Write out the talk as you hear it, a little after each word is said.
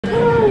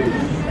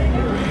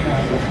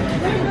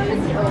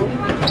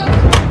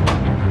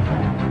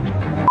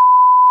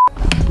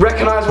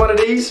Recognise one of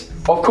these?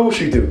 Of course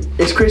you do.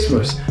 It's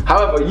Christmas.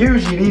 However,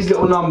 usually these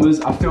little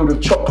numbers are filled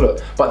with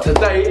chocolate, but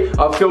today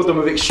I've filled them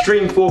with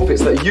extreme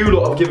forfeits that you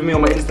lot have given me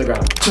on my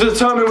Instagram. To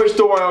determine which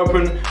door I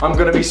open, I'm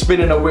gonna be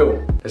spinning a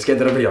wheel. Let's get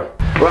to the video.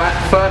 Right,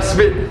 first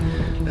spin.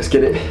 Let's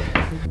get it.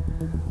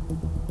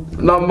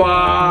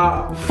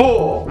 Number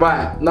 4.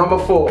 Right, number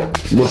 4.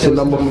 What's the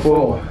number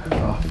 4?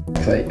 Oh,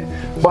 f***'s sake.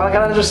 But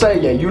can I just say,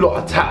 yeah, you lot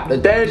are tapped. The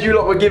dares you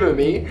lot were giving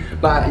me,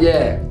 like,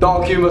 yeah,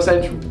 dark humour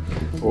central.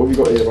 What have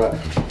you got here, right?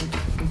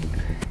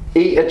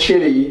 Eat a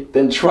chili,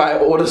 then try to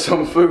order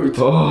some food.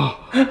 Oh.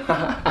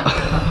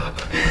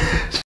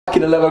 It's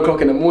fucking 11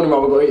 o'clock in the morning,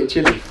 man, we've got to eat a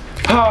chili.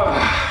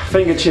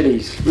 Finger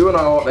chilies. We all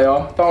know what they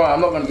are. Don't worry,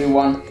 I'm not going to do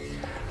 1.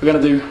 We're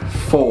going to do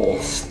 4.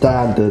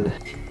 Standard.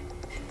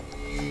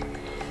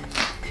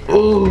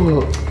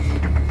 Oh.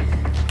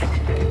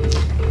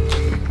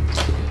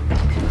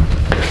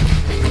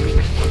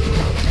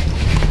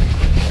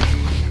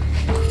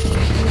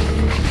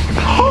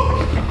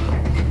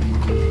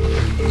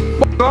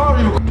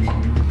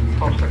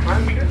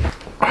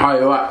 Hi,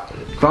 alright.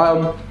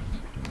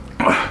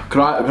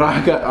 Can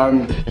I get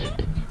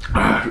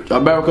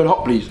American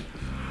hot, please?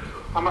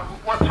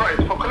 What's right?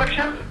 For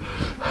collection?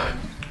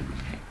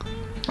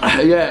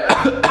 Yeah.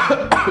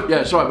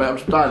 Yeah, sorry mate, I'm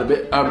just tired a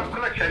bit.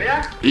 Collection,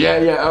 yeah?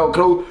 Yeah,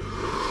 cool.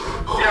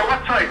 Yeah,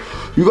 what size?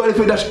 You got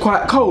anything that's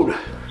quite cold?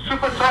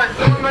 Super size,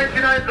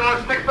 $7.99,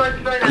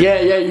 $6.99.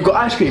 Yeah, you got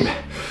ice cream?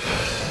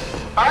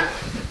 Huh?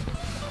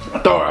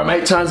 Don't worry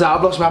mate, turns out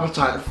I've lost my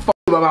appetite. F***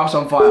 my mouth's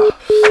on fire.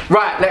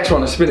 Right, next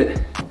one, let's spin it.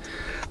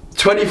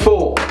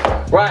 24.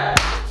 Right,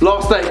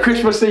 last day,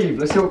 Christmas Eve.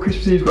 Let's see what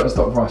Christmas Eve's got in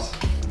stock for us.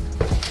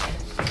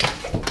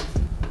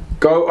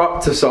 Go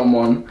up to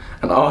someone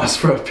and ask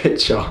for a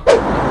picture.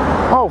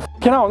 Oh,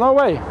 f***ing hell, no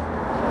way.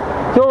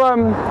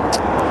 You're,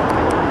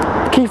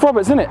 Keith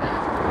Roberts, innit?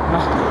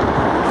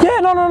 Yeah,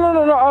 no.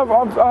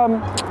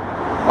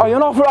 Oh, you're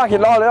not for like it.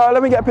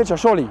 Let me get a picture,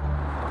 surely.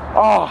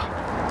 Oh,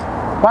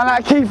 man,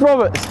 like Keith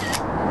Roberts.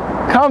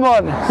 Come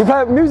on, you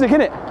play music,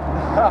 innit?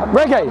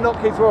 Reggae? I'm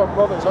not Keith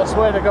Roberts, I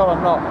swear to God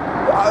I'm not.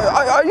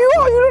 Are you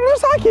look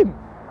just like him.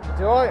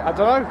 Do I? I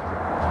don't know.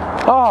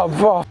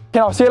 Oh,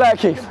 I'll see you later,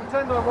 Keith.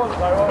 Pretend I was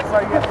though, I'll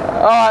say yeah.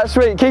 Alright,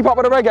 sweet. Keep up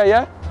with the reggae,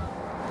 yeah?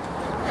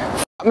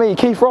 F me,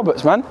 Keith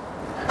Roberts, man.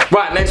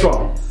 Right, next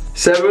one.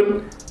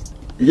 7.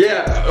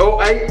 Yeah.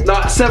 Oh, 8.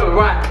 No, 7,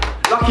 right.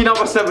 Lucky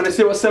number 7. Let's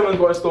see what 7's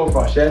got in store for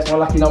us, yeah? It's my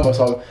lucky number,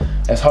 so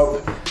let's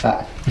hope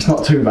that it's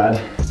not too bad.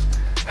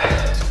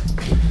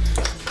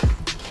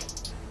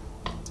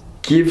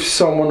 Give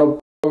someone a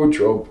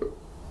blowjob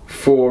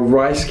for a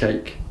rice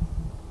cake.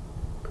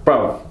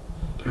 Bro,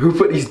 who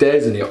put these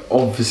dares in here?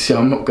 Obviously,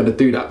 I'm not gonna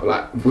do that, but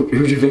like, who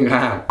do you think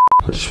I am?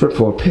 I just went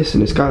for a piss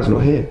and this guy's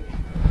not here.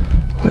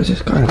 Where's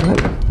this guy gone?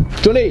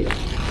 Johnny!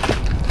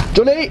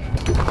 Johnny!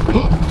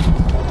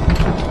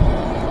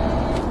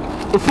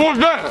 The four's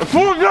there! The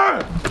four's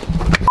there!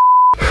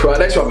 Right,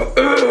 next one.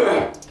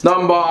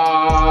 Number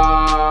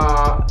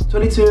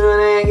 22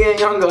 and ain't getting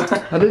younger.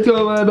 I did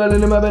go my belly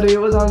in my belly,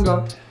 it was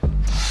hunger.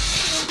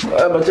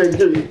 My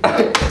JD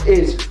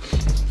is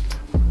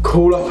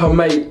call up a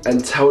mate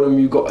and tell them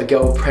you got a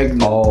girl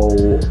pregnant.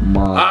 Oh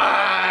my.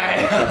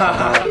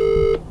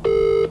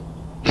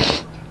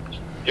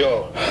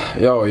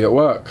 Yo, you at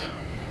work?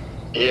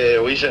 Yeah,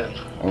 what you saying?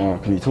 Oh,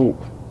 can you talk?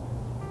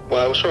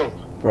 Why, what's wrong?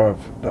 Bruv,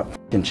 that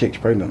f***ing chick's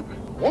pregnant.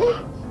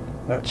 What?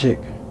 That chick.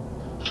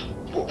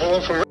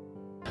 What from?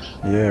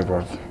 Yeah,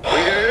 bruv. What are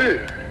you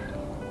gonna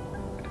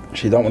do?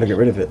 She don't want to get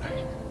rid of it.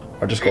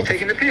 I just got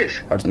taking the piss?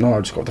 I just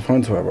got off the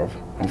phone to her, bruv.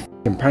 I'm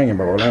f***ing praying,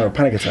 bruv. I'll have a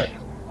panic attack.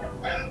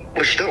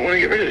 Well, she don't want to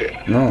get rid of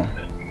it? No.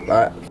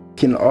 Like,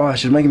 f***ing, oh,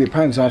 she's making me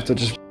pranks, so I have to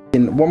just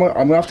f***ing, I'm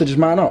gonna have to just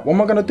man up. What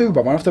am I gonna do,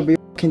 bruv? I have to be a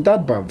f***ing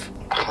dad, bruv.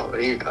 I can't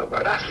believe that,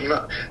 bro. That's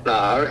not,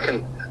 nah, I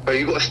reckon, bro,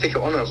 you gotta stick it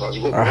on her,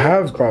 bruv. I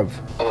have, bruv.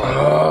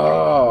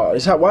 Oh.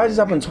 Why has this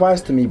happened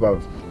twice to me,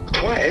 bruv?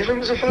 Twice? When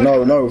was the first?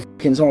 No,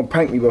 f***ing someone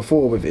pranked me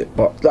before with it,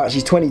 but like,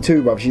 she's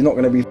 22, bruv. She's not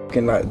gonna be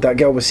f***ing like, that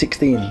girl was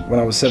 16 when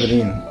I was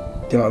 17.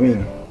 Do you know what I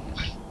mean?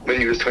 When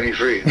you was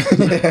 23? Yeah.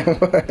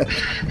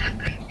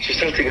 She's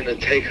totally gonna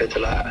take her to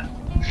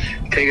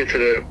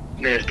the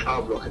nearest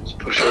car block and just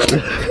push her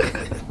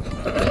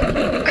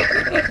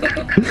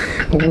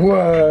over.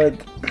 Word.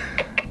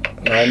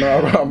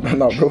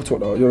 No, real talk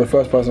though. You're the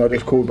first person I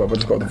just called, but I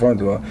just got the phone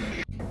to her.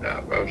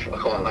 Nah, bro, I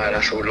can't lie,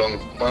 that's all long.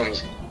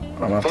 Mum's.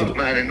 Fuck,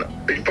 man,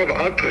 brother,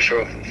 I'd push her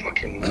off and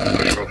fucking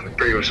push her off and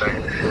Bree or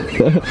something.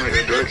 I'm not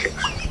even joking.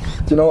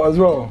 Do you know what as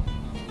well?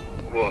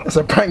 What? It's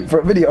a prank for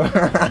a video.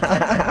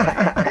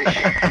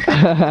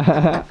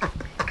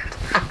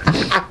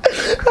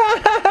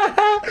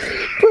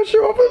 Push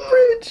her off a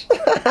bridge.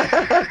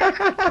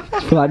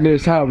 Like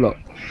nearest tower block.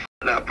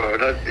 Nah, bro,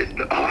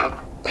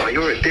 oh,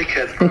 you're a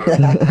dickhead, bro.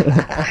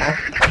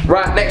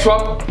 Right, next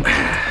one.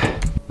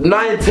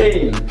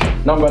 19.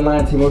 Number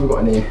 19, what have we got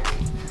in here?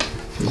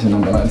 This is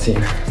number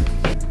 19.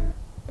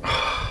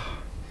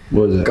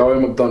 What is it? Go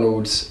in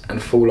McDonald's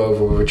and fall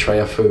over with a tray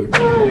of food.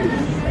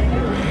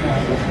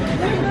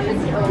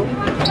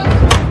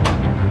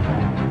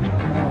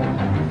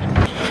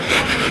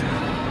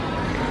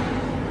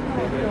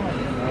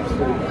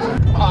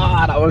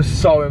 Ah, that was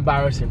so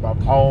embarrassing, bro.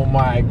 Oh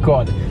my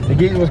god. The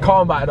geezer was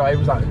calm about it though. He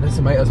was like,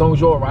 listen mate, as long as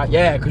you're alright,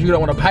 yeah, because you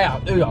don't want to pay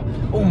out, do you?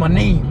 Oh, my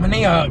knee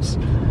hurts.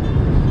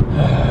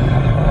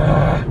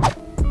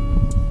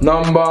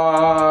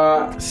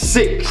 Number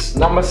 6.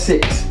 Number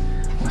 6.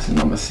 What's in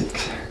number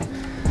 6?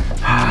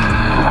 If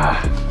I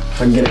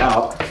can get it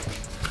out.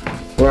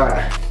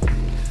 Right.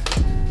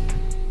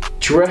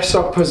 Dress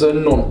up as a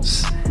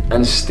nonce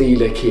and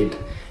steal a kid.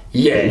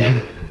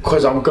 Yeah.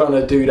 Because I'm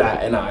gonna do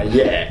that, and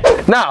yeah.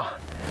 Now,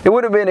 it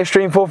wouldn't be an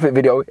extreme forfeit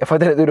video if I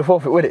didn't do the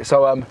forfeit, would it?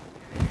 So,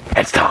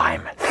 it's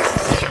time.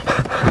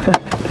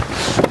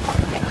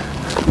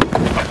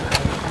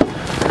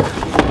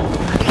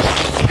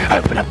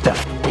 Open up the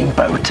f***ing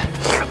boat.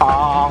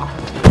 Ah.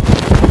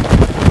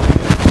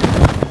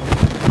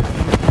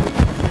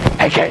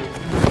 Okay.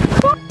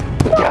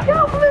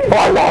 Oh,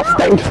 I lost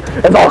things.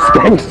 It all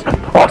stinks.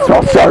 Oh, it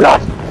smells so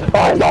nice. Oh,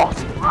 I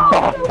lost.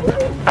 Oh.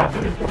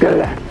 Get in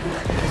there.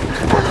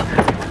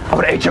 I'm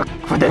gonna eat your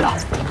for dinner.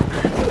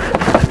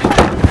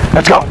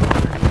 Let's go.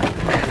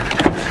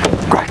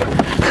 Great.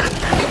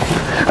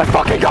 Let's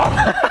fucking go.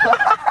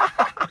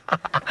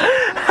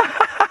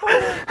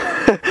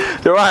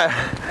 You're right.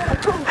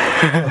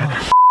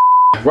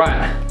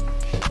 Right.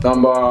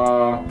 Number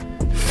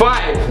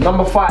 5.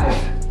 Number 5.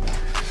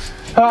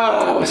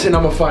 Ah, what's in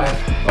number 5?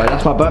 Right,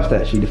 that's my birthday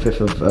actually, the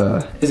 5th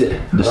of Is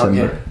it?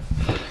 December.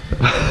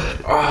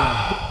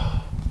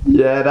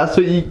 Yeah, that's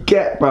what you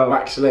get, bro.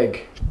 Max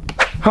leg.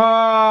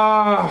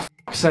 Ah,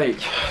 fuck's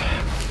sake.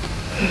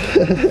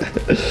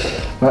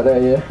 Right there,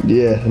 yeah.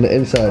 Yeah, on the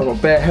inside. I've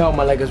got bare hair on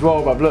my leg as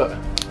well, bruv, look.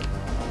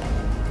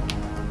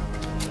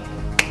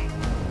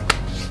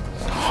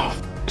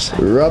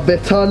 Rub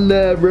it on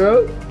there,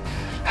 bro.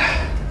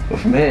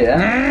 From here,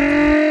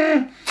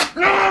 yeah?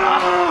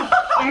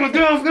 I'm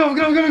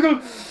gonna go.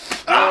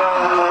 Ah,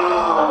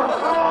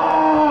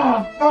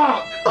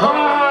 fuck.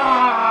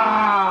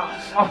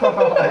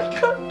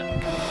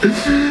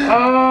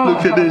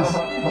 Look at this.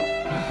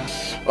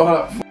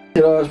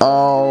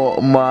 Oh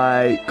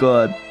my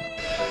god.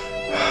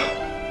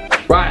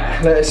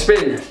 Right, let it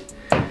spin.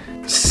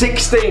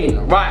 16.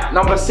 Right,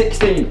 number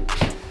 16. So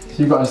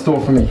you got in store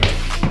for me.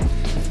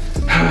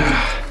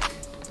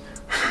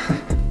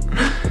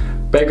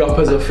 Beg up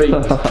as a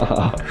fiend.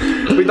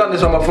 We've done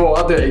this one before,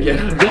 I'll do it again.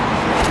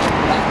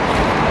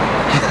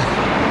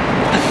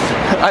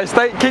 Hey,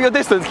 keep your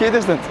distance, keep your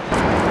distance.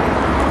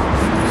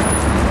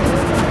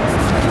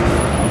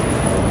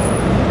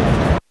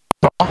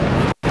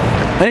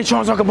 Any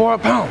chance I can borrow a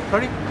pound?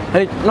 Ready?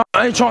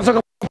 Any chance I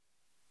can...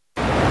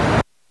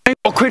 Ain't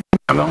got a quid,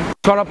 man.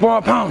 Can I borrow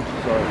a pound?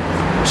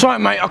 Sorry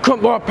mate, I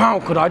couldn't borrow a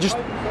pound, could I?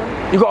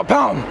 You got a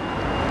pound?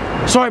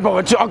 Sorry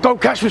brother, I'll go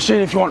cash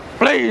machine if you want.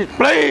 Please,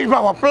 please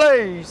brother,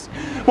 please.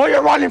 Why are you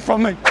running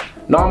from me?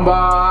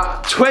 Number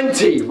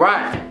 20,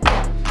 right.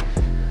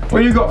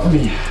 What you got for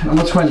me?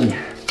 Number 20.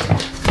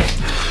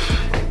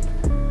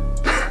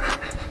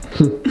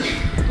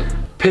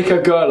 Pick a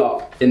girl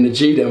up in the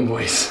G-Dem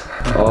voice.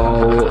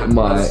 Oh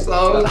my.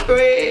 So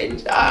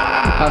cringe.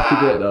 Have to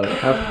do it though,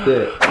 have to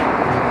do it.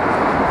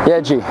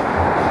 Yeah, G.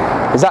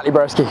 Exactly,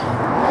 broski.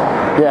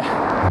 Yeah.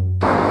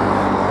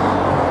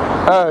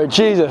 Oh,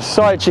 Jesus.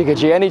 Sorry, Chica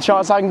G. Any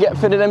chance I can get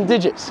fit in them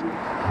digits?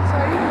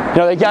 Sorry? You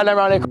know, they gather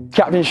around here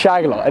Captain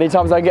Shagler. Any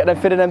times I can get them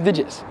fit in them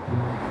digits?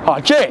 Oh,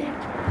 G.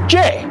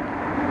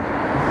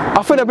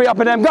 I finna be up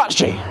in them guts,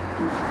 G.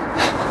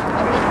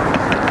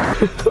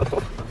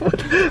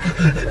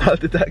 How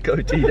did that go,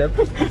 G-Dem?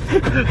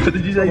 What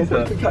did you say,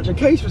 sir? To catch a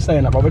case for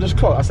saying that, bro. Just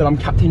clock. I said I'm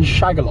Captain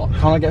Shagalot.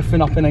 Can I get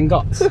fin up in them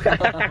guts?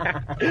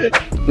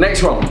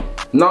 Next one.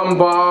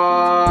 Number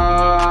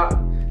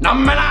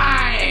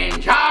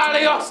 9.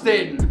 Charlie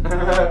Austin.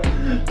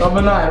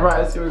 Number 9. Right,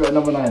 let's see what we got.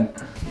 Number 9.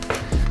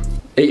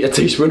 Eat a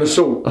teaspoon of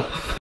salt.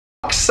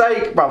 Fuck's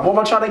sake, bruv. What am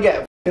I trying to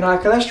get? High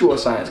cholesterol or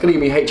something? It's gonna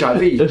give me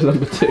HIV. There's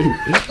number 2.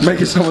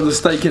 Making someone a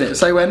steak in it.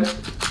 Say when.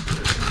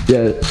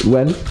 Yeah,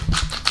 when?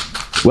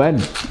 When?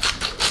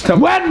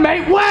 When,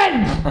 mate?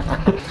 When?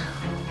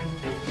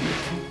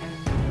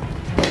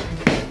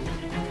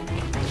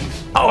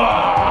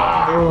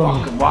 Oh,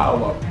 fucking wild,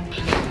 bro.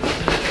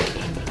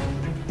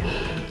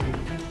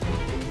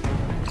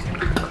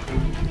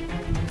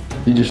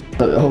 You just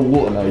the whole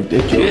water now, you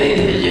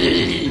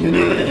dickhead.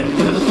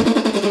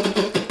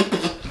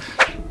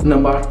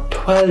 Number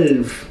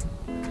 12.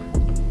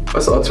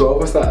 What's that, 12?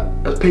 What's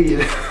that? That's P.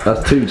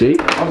 That's 2G.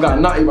 I'm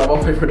going nutty, bro.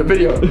 I'll pay for the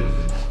video.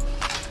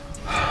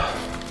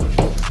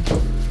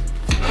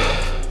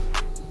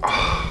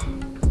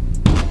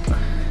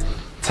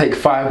 Take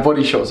 5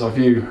 body shots of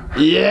you.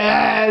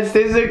 Yes,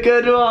 this is a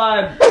good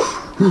one.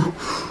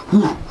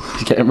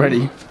 He's getting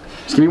ready.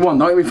 Just give me one.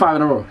 Don't give me 5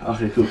 in a row.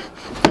 Okay, cool.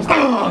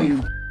 Oh,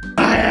 you.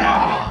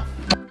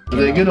 Is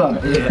it a good one?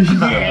 Yeah.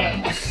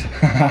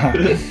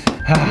 Yes.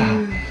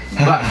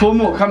 Right, 4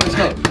 more. Come, let's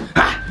go.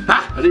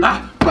 Ready?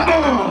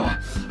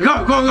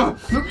 Go, go, go.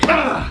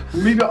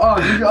 Move your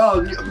arms, move your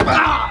arms.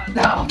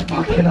 No,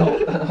 fucking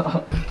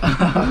hell.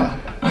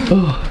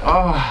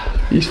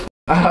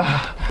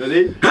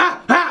 Ready?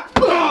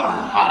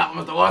 That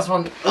was the worst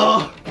one.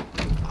 Oh,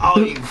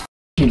 you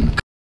fucking.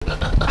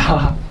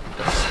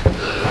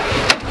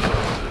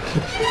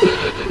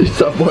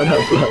 Stop pouring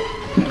out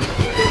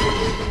blood.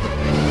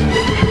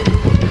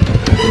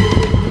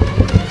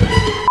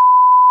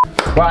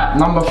 Right,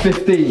 number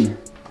 15.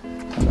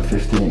 Number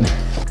 15.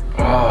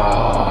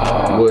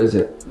 Ah, What is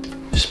it?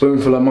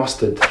 spoonful of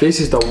mustard. This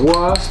is the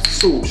worst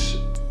sauce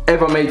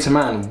ever made to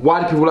man.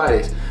 Why do people like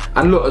this?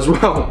 And look as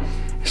well,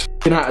 it's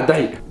f***ing out of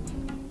date.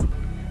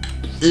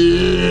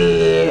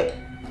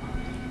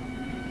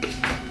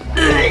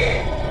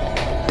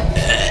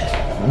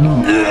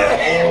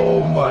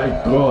 Oh my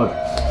god.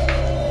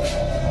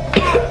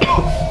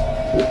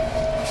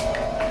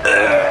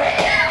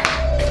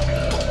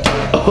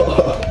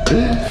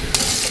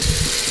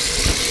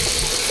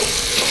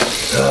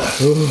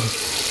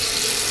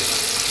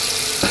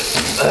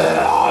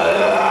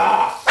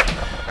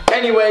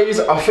 Anyways,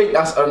 I think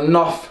that's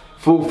enough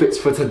forfeits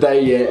for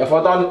today, yeah. If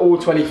I'd done all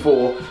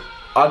 24,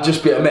 I'd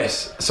just be a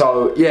mess.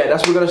 So yeah,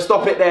 we're gonna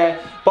stop it there.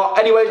 But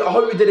anyways, I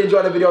hope you did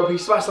enjoy the video.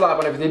 Please smash the like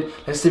button if you did.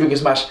 Let's see if we can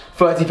smash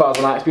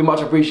 30,000 likes. Be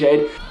much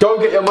appreciated. Go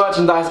get your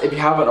merchandise if you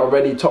haven't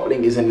already. Top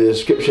link is in the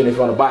description if you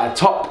want to buy a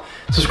top.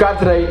 Subscribe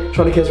today,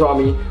 Johnny Carey,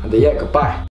 and yeah, goodbye.